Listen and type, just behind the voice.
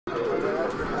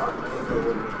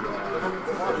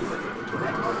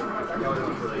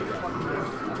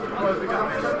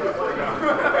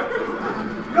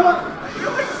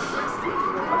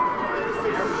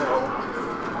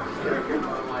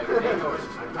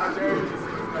Oh,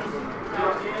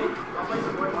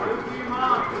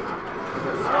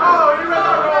 you read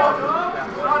that roll!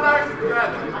 Oh, nice.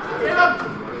 Good. Hit him!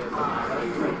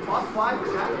 Top 5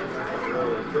 chat.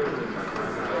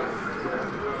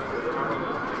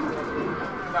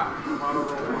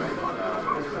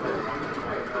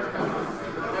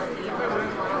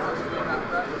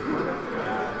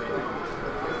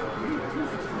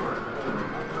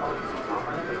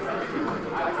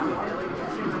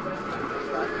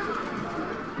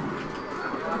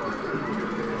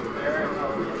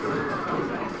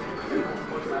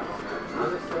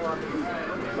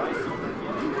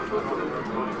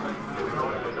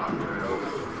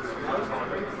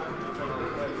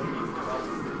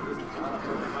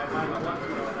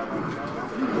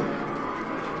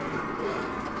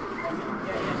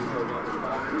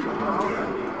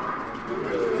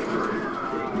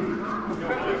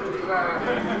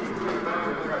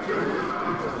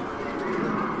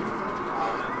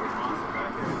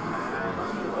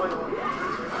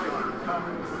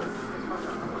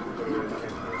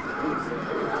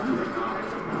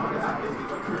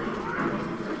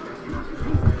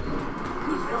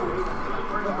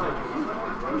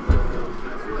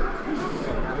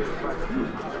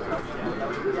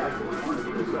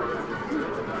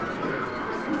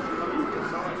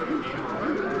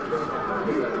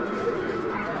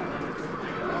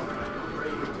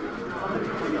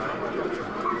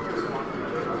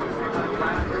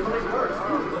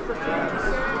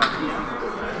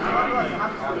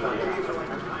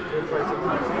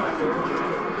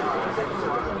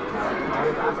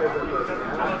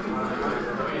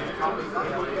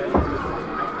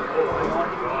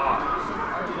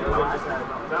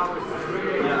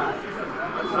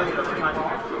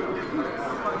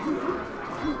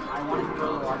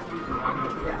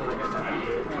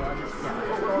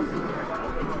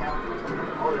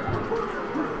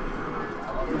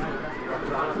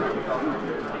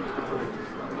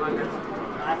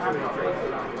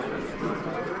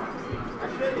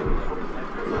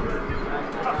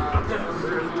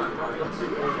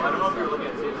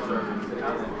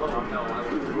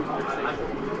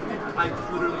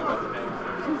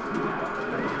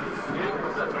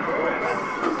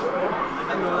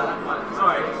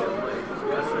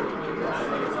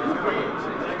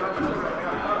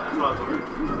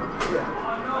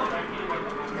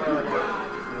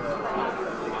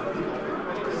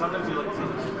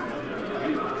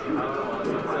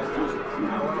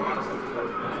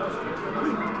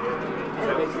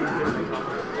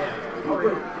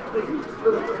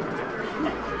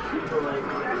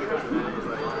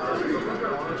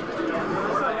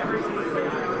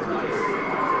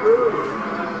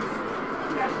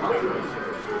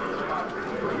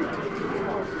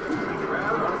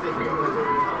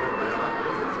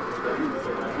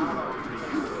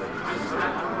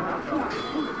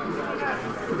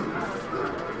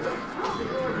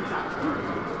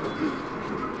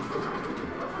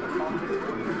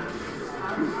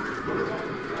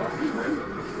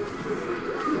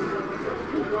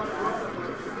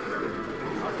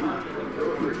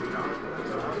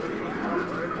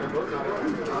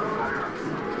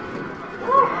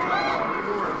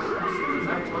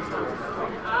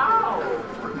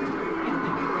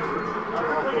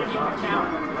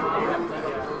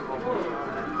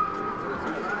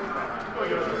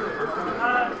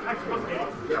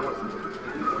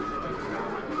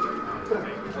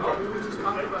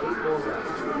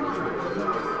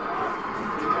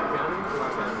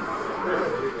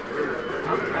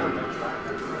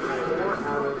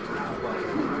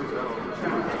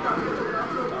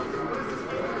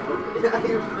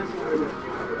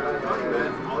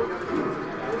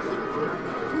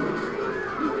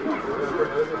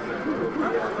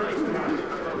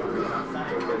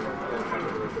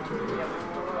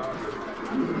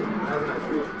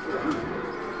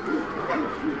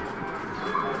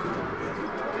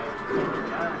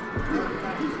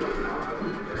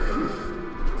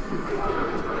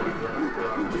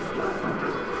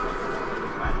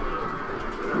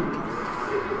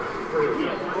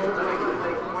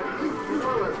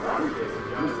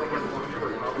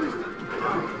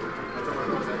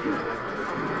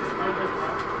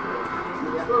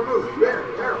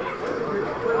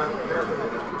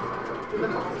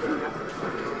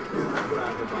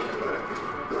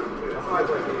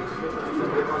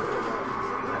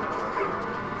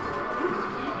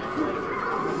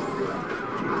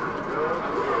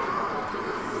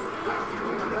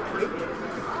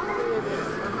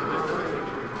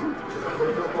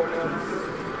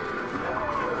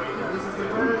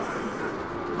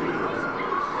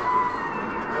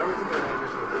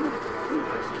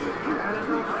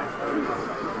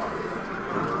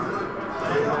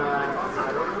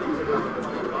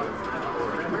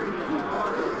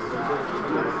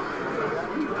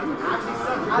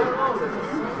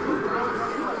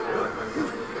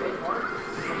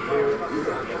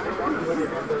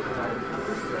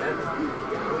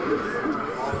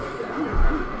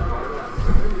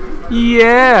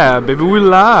 Yeah, baby, we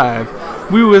live.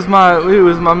 We was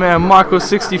my man Marco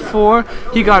 64.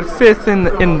 He got 5th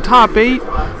in top 8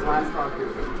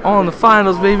 on the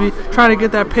finals, baby. Trying to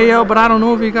get that payout, but I don't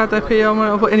know if he got that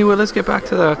payout. But anyway, let's get back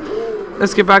to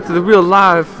the real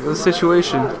live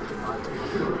situation.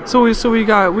 So we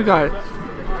got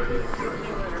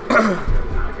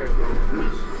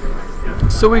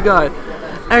so we got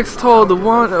Xtal the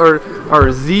one, or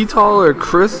Xtal or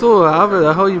Crystal, however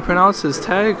the hell you pronounce his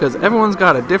tag, because everyone's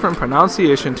got a different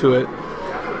pronunciation to it.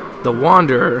 The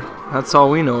Wanderer, that's all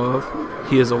we know of.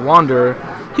 He is a wanderer.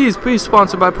 He's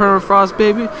sponsored by Permafrost,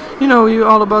 baby. You know, you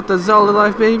all about the Zelda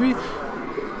life, baby.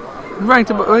 Ranked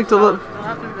to look.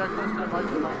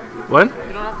 What? You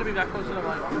don't have to be that close to the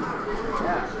mic.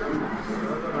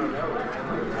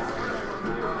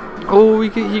 Oh, you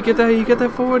get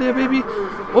that forward there, baby.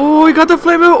 Oh, he got the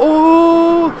flame.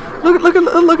 Oh, look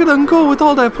at him go with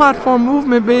all that platform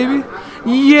movement, baby.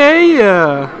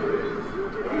 Yeah.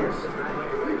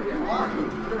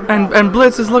 And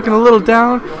Blitz is looking a little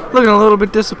down, looking a little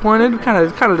bit disappointed, kind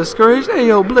of discouraged. Hey,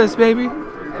 yo, Blitz, baby.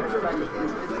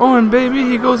 Oh, and baby,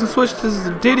 he goes and switches to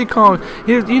the Diddy Kong.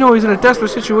 You know he's in a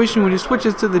desperate situation when he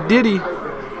switches to the Diddy.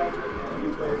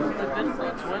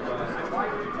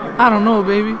 I don't know,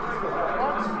 baby.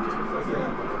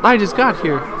 I just got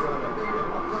here.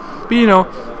 But you know,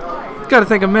 gotta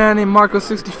thank a man named Marco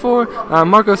 64,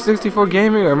 Marco 64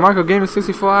 Gaming, or Marco Gaming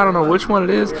 64. I don't know which one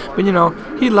it is, but you know,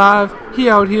 he live, he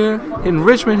out here in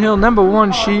Richmond Hill,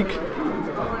 #1 Sheik,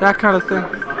 that kind of thing.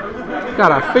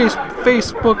 Got a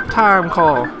Facebook time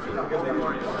call.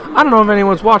 I don't know if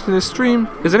anyone's watching this stream.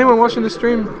 Is anyone watching this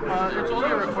stream? It's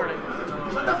only a recording.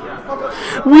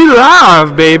 We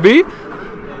live, baby.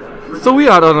 So we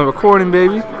out on the recording,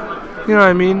 baby. You know what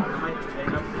I mean?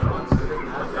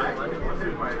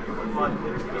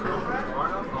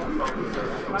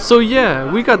 So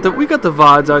yeah, we got the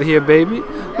VODs out here, baby.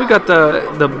 We got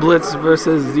the Blitz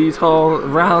versus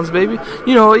Xtal rounds, baby.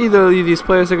 You know, either of these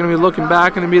players are gonna be looking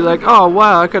back and be like, oh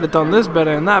wow, I could have done this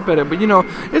better and that better. But you know,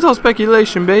 it's all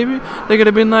speculation, baby. They're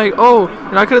gonna be like, oh,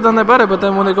 and I could have done that better. But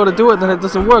then when they go to do it, then it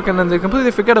doesn't work, and then they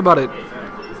completely forget about it.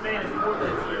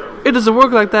 It doesn't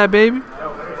work like that, baby.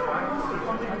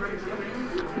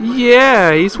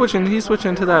 Yeah, he's switching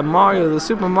to that Mario, the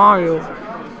Super Mario.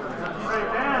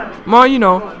 You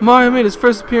know, Mario made his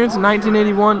first appearance in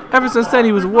 1981. Ever since then,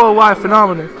 he was a worldwide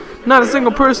phenomenon. Not a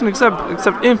single person except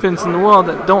infants in the world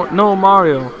that don't know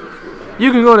Mario.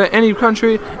 You can go to any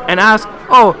country and ask,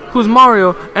 oh, who's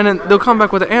Mario? And then they'll come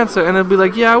back with an answer, and they'll be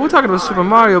like, yeah, we're talking about Super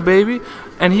Mario, baby.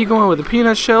 And he going with the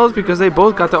peanut shells because they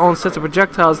both got their own sets of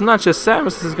projectiles. Not just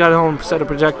Samus has got her own set of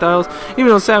projectiles. Even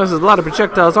though Samus has a lot of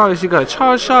projectiles on her, she got a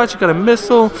charge shot, she got a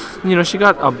missile, you know, she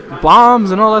got bombs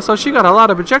and all that stuff. She got a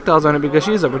lot of projectiles on her because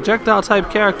she's a projectile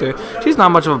type character. She's not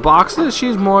much of a boxer.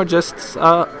 She's more just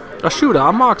a shooter,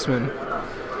 a marksman.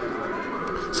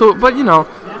 So, but you know,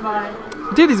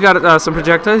 Diddy's got some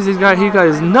projectiles. He got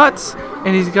his nuts,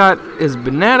 and he's got his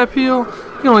banana peel.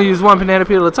 You can only use one banana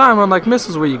peel at a time, unlike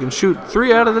missiles where you can shoot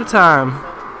 3 out at a time.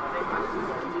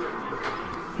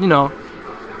 You know,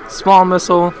 small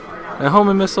missile, a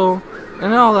homing missile,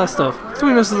 and all that stuff.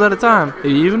 3 missiles at a time,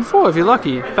 maybe even 4 if you're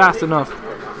lucky, fast enough.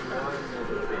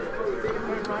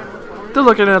 They're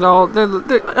looking at all.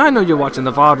 I know you're watching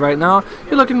the VOD right now.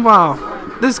 You're looking, wow,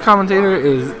 this commentator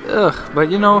is ugh. But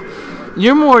you know,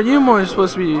 you're more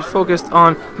supposed to be focused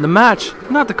on the match,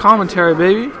 not the commentary,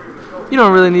 baby. You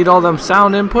don't really need all them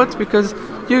sound inputs because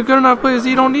you're good enough players.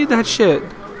 You don't need that shit.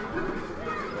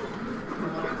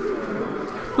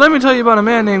 Let me tell you about a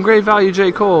man named Great Value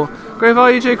J. Cole. Great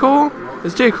Value J. Cole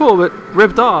is J. Cole, but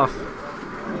ripped off.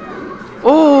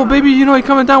 Oh, baby, you know he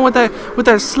coming down with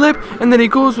that slip, and then he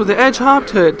goes with the edge hop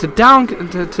to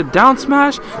down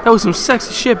smash. That was some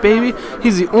sexy shit, baby.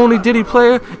 He's the only Diddy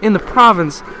player in the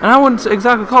province, and I wouldn't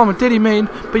exactly call him a Diddy main,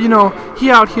 but you know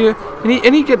he out here,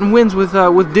 and he getting wins with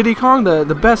Diddy Kong,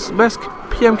 the best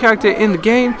PM character in the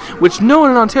game, which no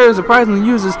one in Ontario surprisingly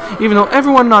uses, even though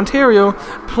everyone in Ontario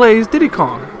plays Diddy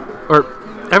Kong, or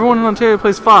everyone in Ontario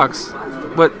plays Fox.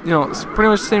 But you know, it's pretty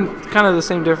much kind of the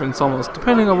same difference almost,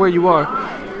 depending on where you are.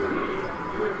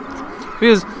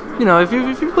 Because you know, if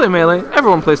you play Melee,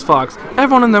 everyone plays Fox.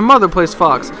 Everyone and their mother plays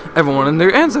Fox. Everyone and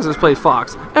their ancestors plays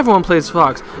Fox. Everyone plays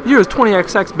Fox. Yours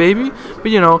 20XX, baby.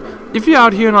 But you know, if you're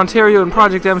out here in Ontario and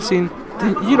Project MC,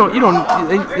 then you don't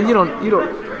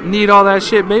need all that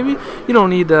shit, baby. You don't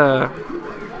need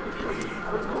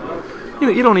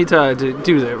You don't need to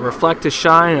do the reflect to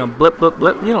shine and blip blip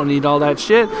blip. You don't need all that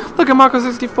shit. Look at Marco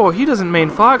 64. He doesn't main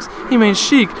Fox. He mains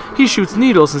Sheik. He shoots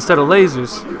needles instead of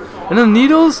lasers. And then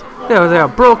needles, they are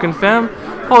broken, fam.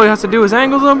 All he has to do is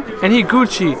angle them, and he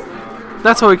Gucci.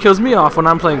 That's how he kills me off when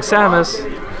I'm playing Samus.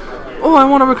 Oh, I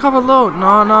want to recover low.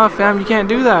 No, fam, you can't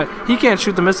do that. He can't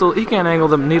shoot the missile. He can't angle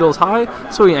the needles high,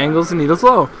 so he angles the needles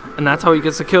low. And that's how he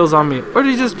gets the kills on me. Or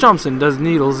he just jumps and does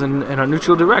needles in a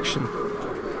neutral direction.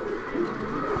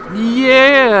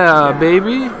 Yeah,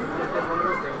 baby.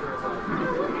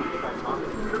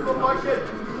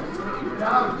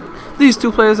 These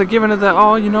two players are giving it their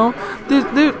all, you know.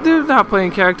 They're not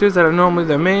playing characters that are normally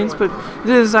their mains, but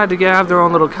they decide to have their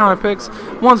own little counterpicks.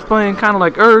 One's playing kind of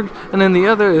like Erg, and then the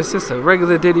other is just a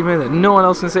regular Diddy main that no one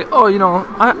else can say, oh, you know,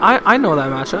 I know that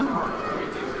matchup.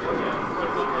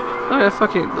 Oh,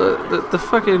 the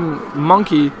fucking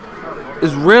monkey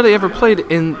is rarely ever played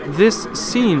in this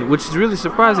scene, which is really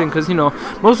surprising because, you know,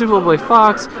 most people play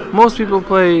Fox, most people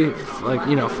play, like,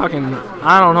 you know, fucking,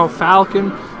 I don't know, Falcon,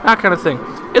 that kind of thing.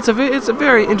 It's a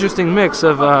very interesting mix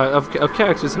of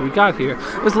characters that we got here.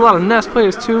 There's a lot of Nest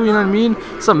players too, you know what I mean?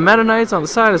 Some Meta Knights on the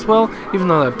side as well, even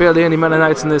though there are barely any Meta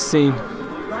Knights in this scene.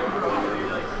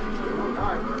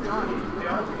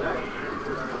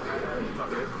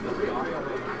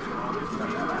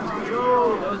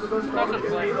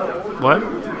 What?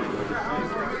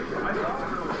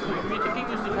 King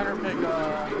used to counterpick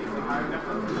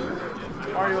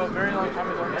Mario a very long time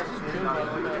ago against June, but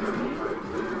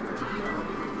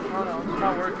oh no, it's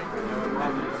not working.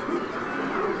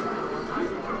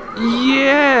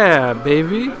 Yeah,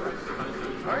 baby.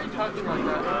 Why are you talking like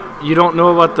that? You don't know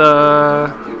about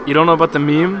the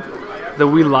meme? The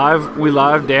we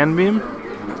live Dan meme?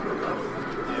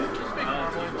 Just speak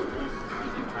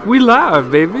normally. We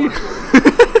live, baby.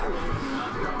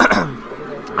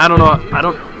 I don't know. I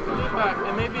don't.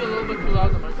 It may be a little bit too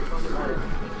loud, the microphone.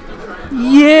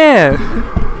 Yeah.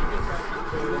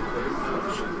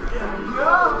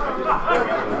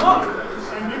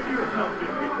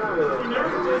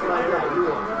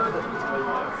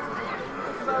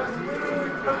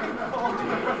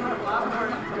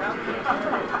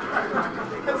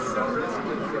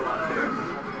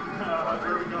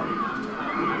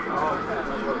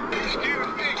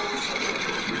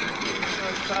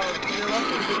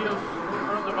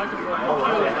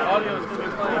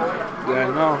 Yeah, I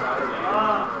know.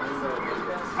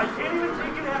 I can't even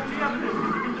take an FG after this. You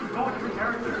can just go with different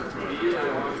characters.